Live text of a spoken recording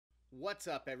What's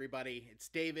up, everybody? It's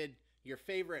David, your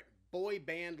favorite boy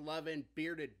band loving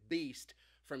bearded beast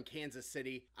from Kansas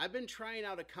City. I've been trying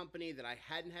out a company that I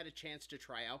hadn't had a chance to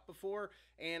try out before,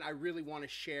 and I really want to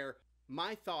share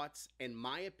my thoughts and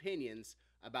my opinions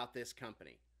about this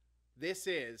company. This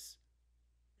is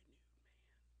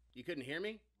You couldn't hear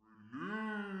me?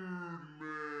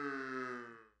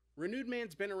 Renewed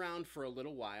Man's been around for a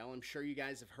little while. I'm sure you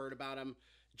guys have heard about him.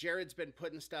 Jared's been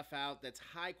putting stuff out that's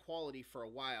high quality for a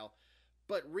while,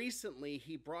 but recently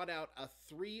he brought out a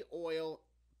 3-oil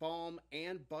balm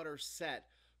and butter set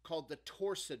called the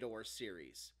Torsador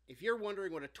series. If you're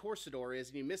wondering what a Torsador is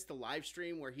and you missed the live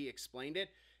stream where he explained it,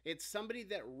 it's somebody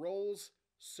that rolls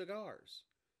cigars.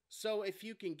 So if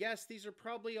you can guess, these are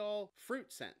probably all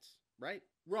fruit scents, right?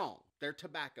 Wrong. They're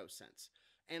tobacco scents,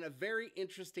 and a very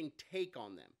interesting take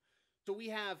on them. So we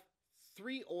have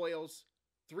 3 oils,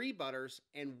 3 butters,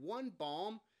 and 1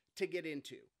 balm to get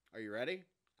into. Are you ready?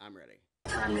 I'm ready.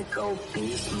 Time to go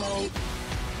beast mode.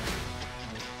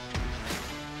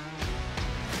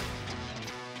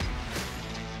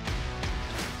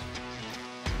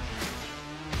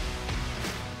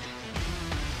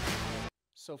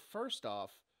 So first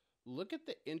off, look at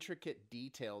the intricate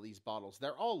detail of these bottles.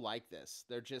 They're all like this.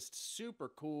 They're just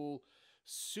super cool,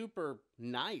 super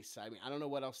nice. I mean, I don't know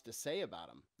what else to say about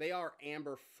them. They are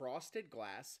amber frosted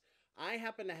glass. I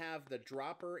happen to have the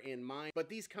dropper in mine, but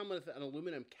these come with an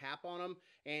aluminum cap on them,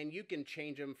 and you can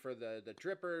change them for the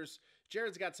drippers.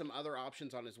 Jared's got some other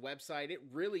options on his website. It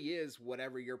really is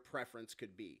whatever your preference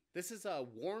could be. This is a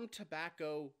warm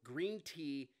tobacco, green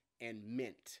tea, and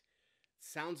mint.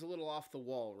 Sounds a little off the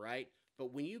wall, right?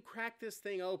 But when you crack this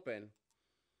thing open,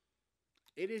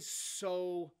 it is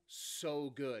so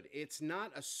good. It's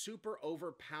not a super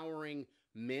overpowering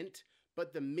mint,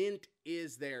 but the mint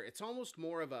is there. It's almost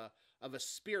more of a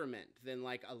spearmint than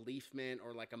like a leaf mint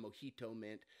or like a mojito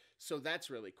mint. So that's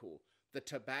really cool. The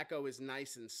tobacco is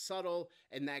nice and subtle,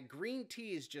 and that green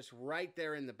tea is just right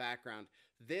there in the background.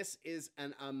 This is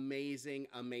an amazing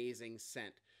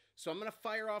scent. So I'm going to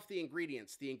fire off the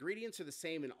ingredients. The ingredients are the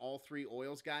same in all 3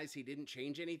 oils, guys. He didn't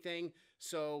change anything.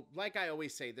 So like I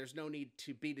always say, there's no need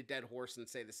to beat a dead horse and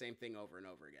say the same thing over and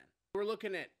over again. We're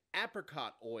looking at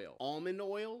apricot oil, almond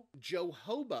oil,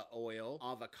 jojoba oil,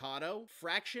 avocado,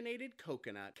 fractionated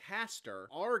coconut, castor,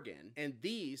 argan, and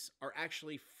these are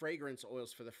actually fragrance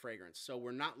oils for the fragrance. So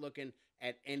we're not looking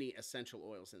at any essential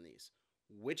oils in these,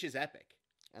 which is epic.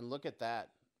 And look at that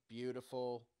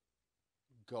beautiful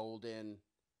golden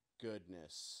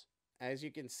goodness. As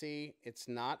you can see, it's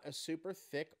not a super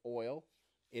thick oil.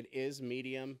 It is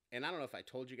medium. And I don't know if I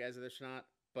told you guys this or not,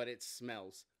 but it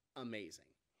smells amazing.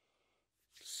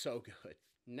 So good.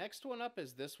 Next one up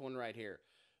is this one right here.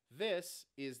 This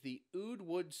is the Oud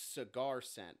Wood cigar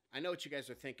scent. I know what you guys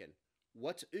are thinking.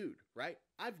 What's oud, right?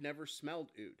 I've never smelled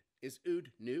oud. Is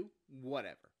oud new?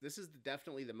 Whatever. This is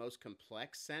definitely the most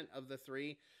complex scent of the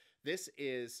 3. This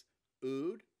is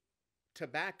oud,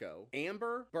 tobacco,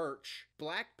 amber, birch,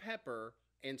 black pepper,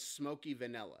 and smoky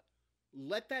vanilla.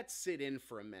 Let that sit in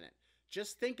for a minute.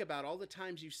 Just think about all the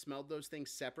times you've smelled those things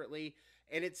separately,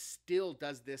 and it still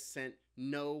does this scent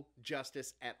no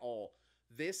justice at all.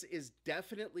 This is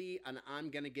definitely an I'm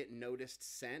gonna get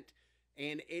noticed scent,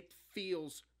 and it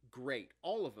feels great.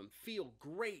 All of them feel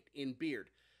great in beard.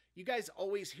 You guys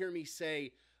always hear me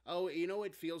say, oh, you know,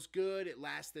 it feels good, it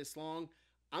lasts this long.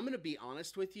 I'm gonna be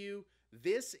honest with you.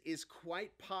 This is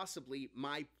quite possibly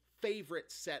my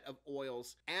favorite set of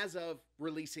oils as of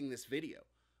releasing this video.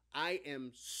 I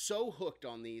am so hooked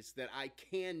on these that I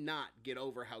cannot get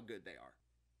over how good they are.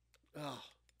 Oh,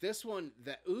 this one,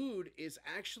 the oud, is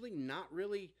actually not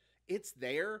really, it's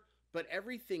there, but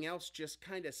everything else just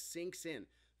kind of sinks in.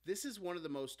 This is one of the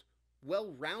most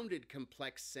well-rounded,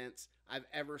 complex scents I've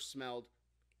ever smelled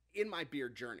in my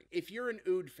beard journey. If you're an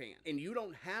oud fan and you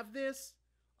don't have this,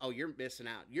 oh, you're missing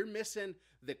out. You're missing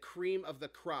the cream of the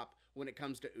crop when it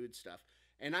comes to oud stuff.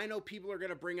 And I know people are going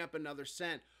to bring up another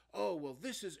scent. Oh, well,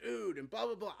 this is oud and blah,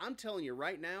 blah, blah. I'm telling you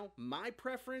right now, my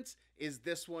preference is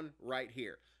this one right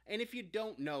here. And if you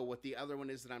don't know what the other one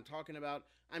is that I'm talking about,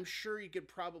 I'm sure you could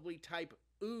probably type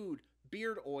oud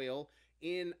beard oil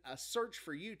in a search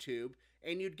for YouTube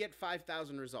and you'd get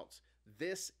 5,000 results.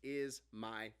 This is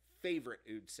my favorite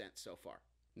oud scent so far.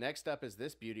 Next up is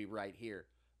this beauty right here.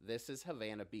 This is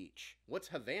Havana Beach. What's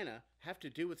Havana have to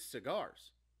do with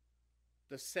cigars?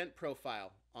 The scent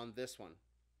profile on this one: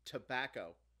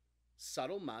 tobacco,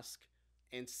 subtle musk,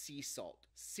 and sea salt.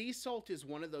 Sea salt is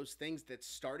one of those things that's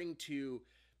starting to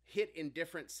hit in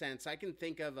different scents. I can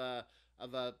think of a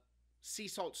sea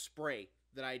salt spray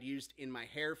that I'd used in my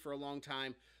hair for a long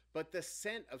time, but the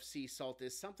scent of sea salt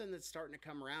is something that's starting to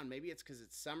come around. Maybe it's because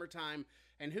it's summertime,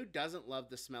 and who doesn't love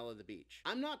the smell of the beach?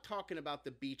 I'm not talking about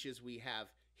the beaches we have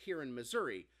here in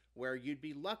Missouri, where you'd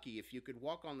be lucky if you could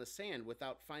walk on the sand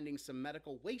without finding some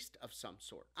medical waste of some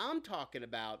sort. I'm talking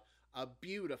about a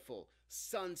beautiful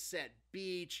sunset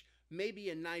beach, maybe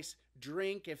a nice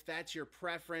drink if that's your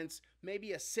preference,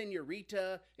 maybe a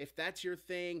senorita if that's your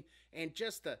thing, and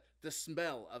just the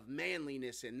smell of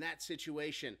manliness in that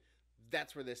situation.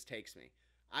 That's where this takes me.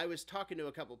 I was talking to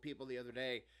a couple people the other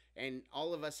day, and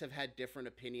all of us have had different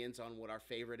opinions on what our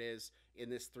favorite is in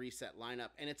this 3-set lineup,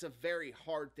 and it's a very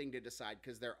hard thing to decide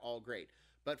because they're all great.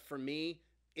 But for me,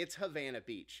 it's Havana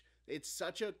Beach. It's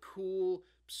such a cool,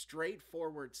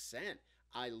 straightforward scent.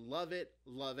 I love it,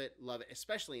 love it, love it,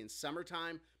 especially in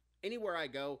summertime. Anywhere I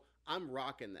go, I'm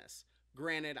rocking this.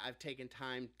 Granted, I've taken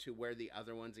time to wear the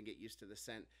other ones and get used to the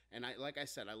scent, and like I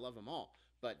said, I love them all.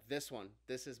 But this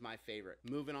is my favorite.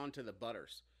 Moving on to the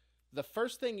butters. The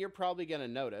first thing you're probably going to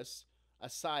notice,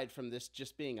 aside from this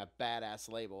just being a badass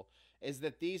label, is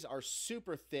that these are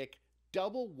super thick,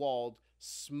 double-walled,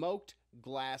 smoked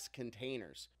glass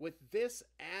containers. With this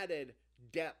added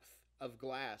depth of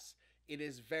glass, it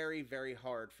is very, very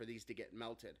hard for these to get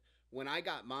melted. When I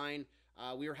got mine,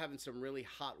 we were having some really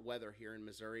hot weather here in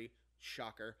Missouri.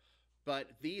 Shocker. But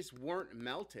these weren't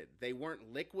melted. They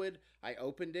weren't liquid. I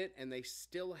opened it and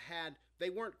they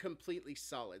weren't completely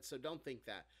solid, so don't think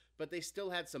that. But they still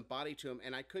had some body to them,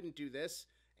 and I couldn't do this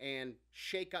and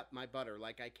shake up my butter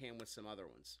like I can with some other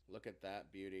ones. Look at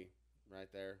that beauty right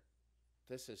there.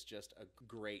 This is just a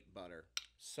great butter.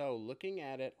 So looking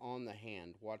at it on the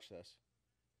hand, watch this.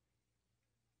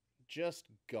 Just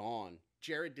gone.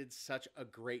 Jared did such a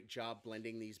great job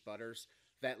blending these butters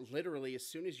that literally as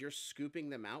soon as you're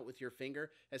scooping them out with your finger,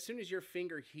 as soon as your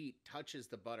finger heat touches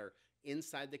the butter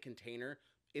inside the container,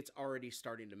 it's already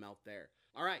starting to melt there.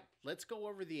 All right, let's go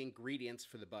over the ingredients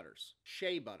for the butters.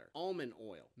 Shea butter, almond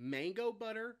oil, mango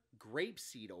butter,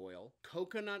 grapeseed oil,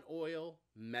 coconut oil,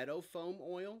 meadow foam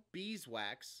oil,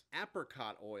 beeswax,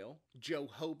 apricot oil,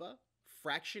 jojoba,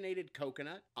 fractionated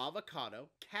coconut, avocado,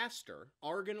 castor,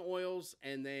 argan oils,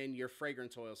 and then your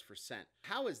fragrance oils for scent.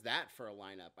 How is that for a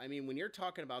lineup? I mean, when you're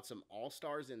talking about some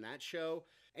all-stars in that show,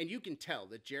 and you can tell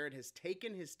that Jared has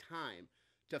taken his time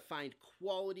to find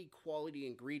quality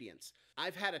ingredients.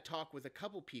 I've had a talk with a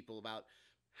couple people about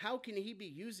how can he be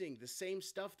using the same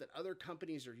stuff that other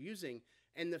companies are using,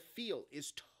 and the feel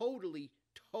is totally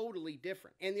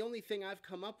different. And the only thing I've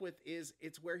come up with is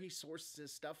it's where he sources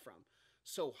his stuff from.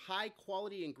 So high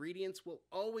quality ingredients will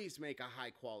always make a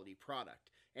high quality product,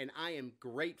 and I am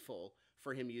grateful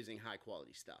for him using high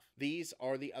quality stuff. These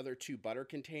are the other two butter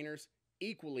containers,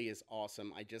 equally as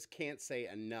awesome. I just can't say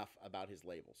enough about his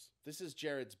labels. This is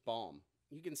Jared's balm.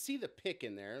 You can see the pick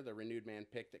in there, the Renewed Man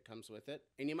pick that comes with it.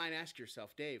 And you might ask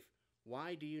yourself, Dave,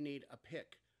 why do you need a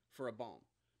pick for a balm?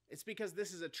 It's because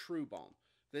this is a true balm.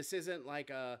 This isn't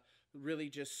like a really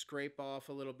just scrape off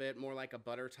a little bit, more like a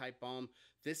butter type balm.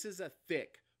 This is a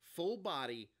thick, full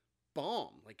body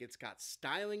balm. Like, it's got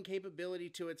styling capability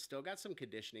to it, still got some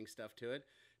conditioning stuff to it,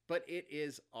 but it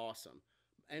is awesome.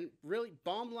 And really,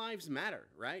 balm lives matter,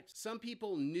 right? Some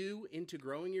people new into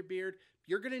growing your beard,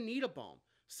 you're gonna need a balm.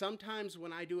 Sometimes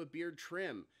when I do a beard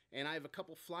trim and I have a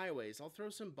couple flyaways, I'll throw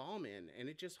some balm in and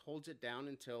it just holds it down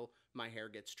until my hair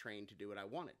gets trained to do what I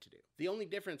want it to do. The only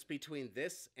difference between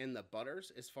this and the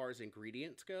butters as far as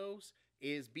ingredients goes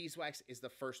is beeswax is the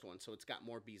first one, so it's got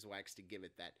more beeswax to give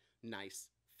it that nice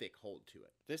thick hold to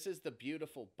it. This is the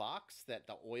beautiful box that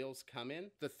the oils come in,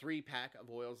 the 3-pack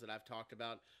of oils that I've talked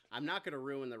about. I'm not going to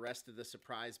ruin the rest of the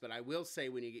surprise, but I will say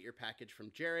when you get your package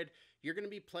from Jared, you're going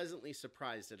to be pleasantly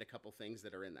surprised at a couple things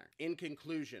that are in there. In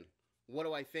conclusion, what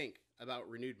do I think about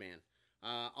Renewed Man?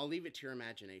 I'll leave it to your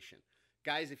imagination.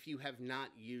 Guys, if you have not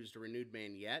used Renewed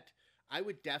Man yet, I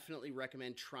would definitely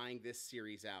recommend trying this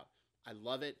series out. I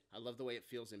love it. I love the way it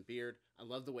feels in beard. I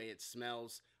love the way it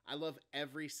smells. I love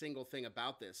every single thing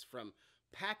about this, from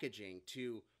packaging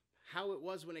to how it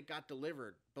was when it got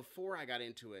delivered before I got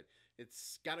into it.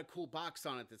 It's got a cool box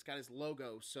on it that's got his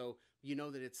logo, so you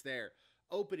know that it's there.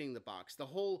 Opening the box, the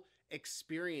whole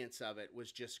experience of it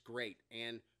was just great.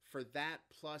 And for that,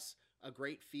 plus a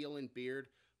great feel in beard,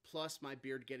 plus my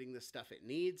beard getting the stuff it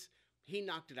needs, he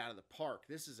knocked it out of the park.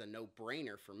 This is a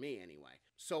no-brainer for me anyway.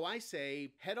 So I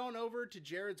say head on over to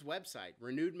Jared's website,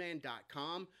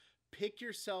 renewedman.com. Pick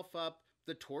yourself up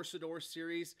the Torsador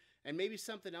series and maybe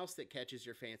something else that catches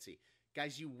your fancy.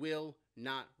 Guys, you will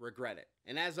not regret it.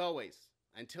 And as always,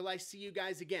 until I see you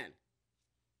guys again,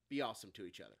 be awesome to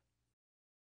each other.